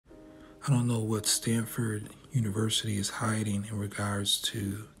I don't know what Stanford University is hiding in regards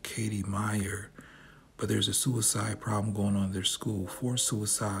to Katie Meyer, but there's a suicide problem going on in their school. 4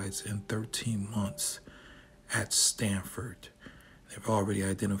 suicides in 13 months at Stanford. They've already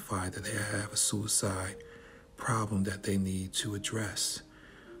identified that they have a suicide problem that they need to address.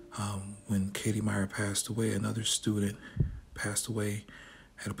 When Katie Meyer passed away, another student passed away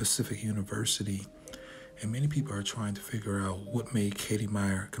at a Pacific University, and many people are trying to figure out what made Katie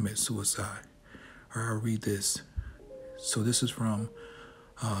Meyer commit suicide. I'll read this. So this is from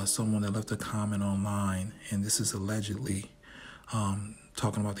someone that left a comment online, and this is allegedly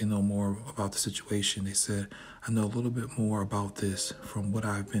talking about they know more about the situation. They said, I know a little bit more about this from what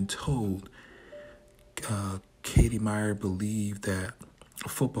I've been told. Katie Meyer believed that a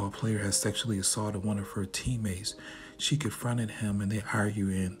football player had sexually assaulted one of her teammates. She confronted him and they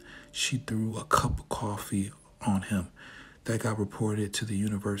argued, and she threw a cup of coffee on him. That got reported to the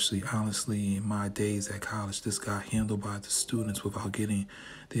university. Honestly, in my days at college, this got handled by the students without getting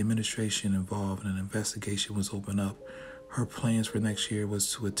the administration involved, and an investigation was opened up. Her plans for next year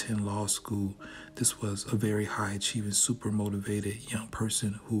was to attend law school. This was a very high-achieving, super motivated young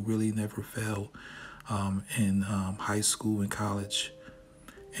person who really never failed in high school and college,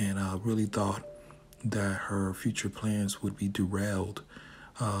 and really thought that her future plans would be derailed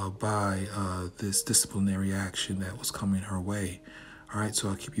by this disciplinary action that was coming her way. All right, so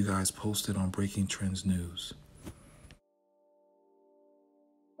I'll keep you guys posted on Breaking Trends News.